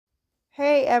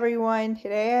Hi everyone,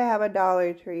 today I have a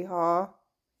Dollar Tree haul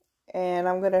and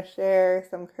I'm going to share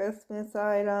some Christmas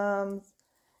items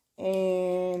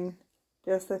and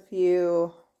just a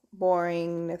few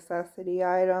boring necessity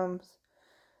items.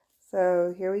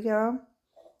 So here we go.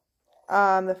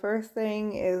 The first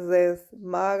thing is this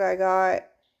mug I got.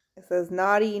 It says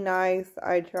naughty, nice,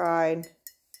 I tried.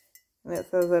 And it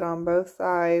says it on both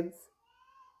sides.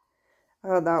 I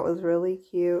thought that was really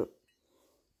cute.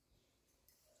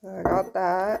 So I got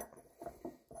that.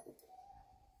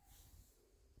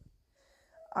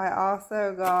 I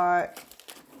also got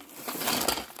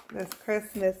this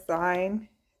Christmas sign.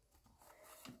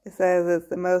 It says it's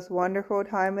the most wonderful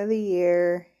time of the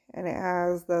year, and it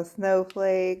has the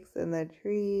snowflakes and the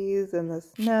trees and the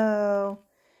snow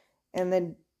and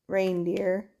the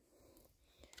reindeer.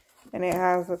 And it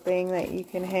has a thing that you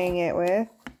can hang it with.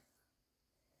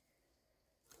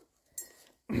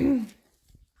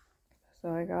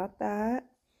 So I got that.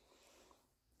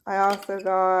 I also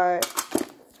got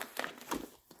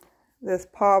this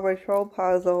Paw Patrol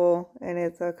puzzle, and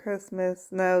it's a Christmas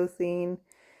snow scene.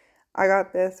 I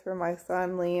got this for my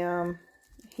son Liam.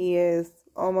 He is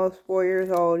almost 4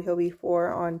 years old. He'll be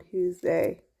 4 on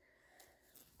Tuesday.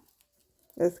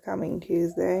 This coming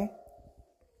Tuesday.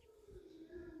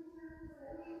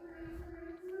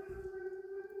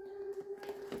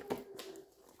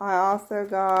 I also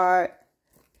got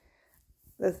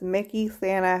this Mickey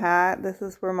Santa hat. This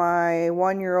is for my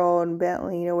 1-year-old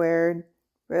Bentley to wear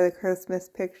for the Christmas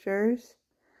pictures.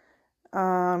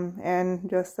 And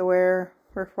just to wear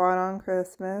for fun on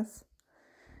Christmas.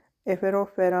 If it'll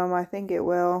fit him, I think it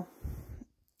will.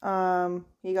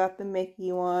 He got the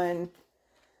Mickey one.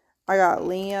 I got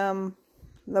Liam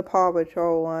the Paw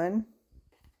Patrol one.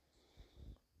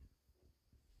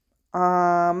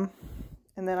 And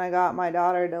then I got my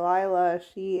daughter Delilah.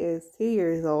 She is 2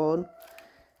 years old.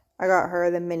 I got her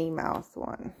the Minnie Mouse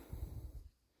one.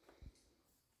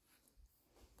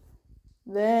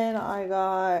 Then I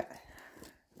got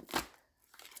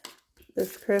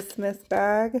this Christmas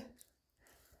bag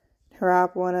to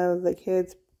wrap one of the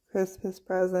kids' Christmas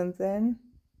presents in.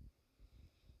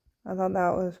 I thought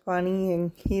that was funny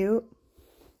and cute.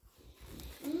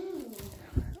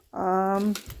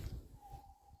 Then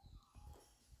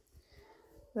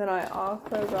I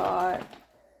also got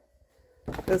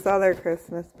this other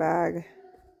Christmas bag,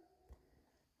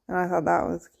 and I thought that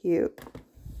was cute.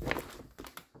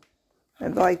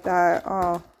 It's like that.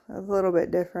 Oh, it's a little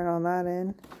bit different on that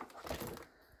end.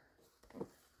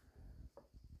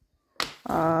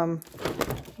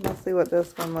 Let's see what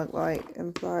this one looked like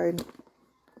inside.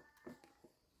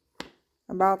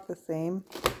 About the same.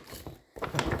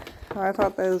 I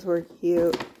thought those were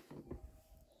cute.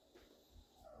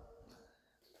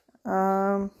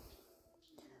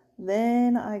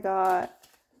 Then I got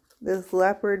this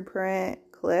leopard print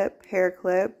clip, hair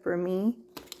clip for me.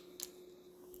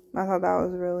 I thought that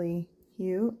was really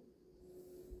cute.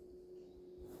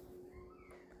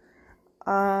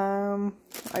 I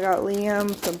got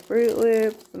Liam some Fruit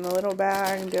Loops in a little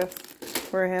bag just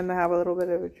for him to have a little bit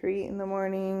of a treat in the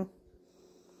morning.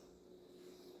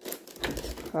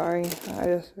 Sorry, I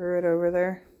just threw it over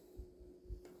there.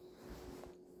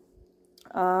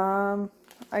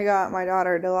 I got my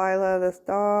daughter Delilah this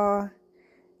doll.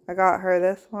 I got her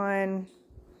this one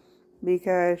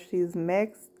because she's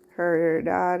mixed. Her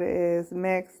dad is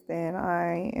mixed and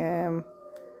I am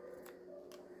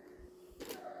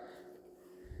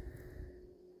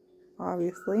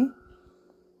obviously.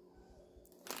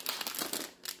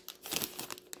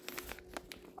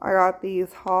 I got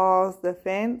these Halls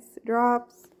Defense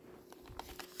drops.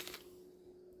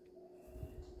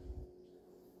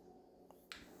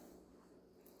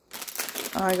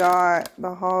 I got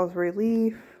the Halls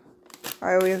Relief.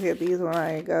 I always get these when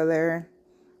I go there.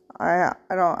 I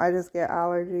just get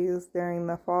allergies during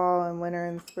the fall and winter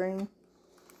and spring.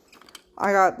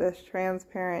 I got this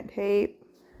transparent tape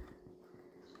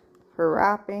for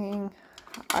wrapping.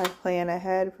 I plan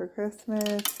ahead for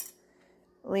Christmas.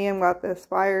 Liam got this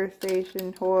fire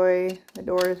station toy. The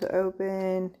door is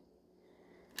open.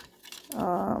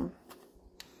 I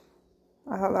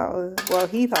thought that was, well,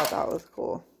 he thought that was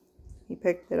cool. He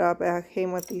picked it up. It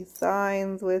came with these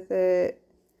signs with it.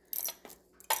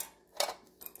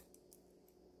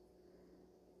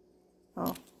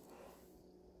 Oh.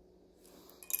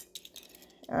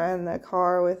 And the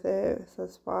car with it. It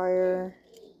says fire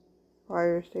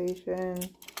station.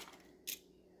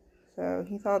 So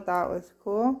he thought that was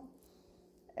cool.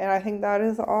 And I think that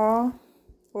is all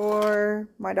for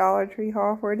my Dollar Tree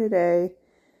haul for today.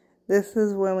 This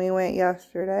is when we went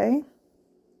yesterday.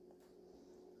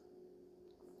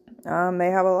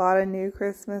 They have a lot of new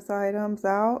Christmas items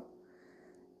out,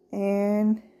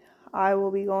 and I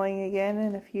will be going again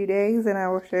in a few days, and I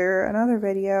will share another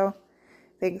video.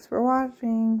 Thanks for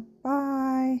watching. Bye.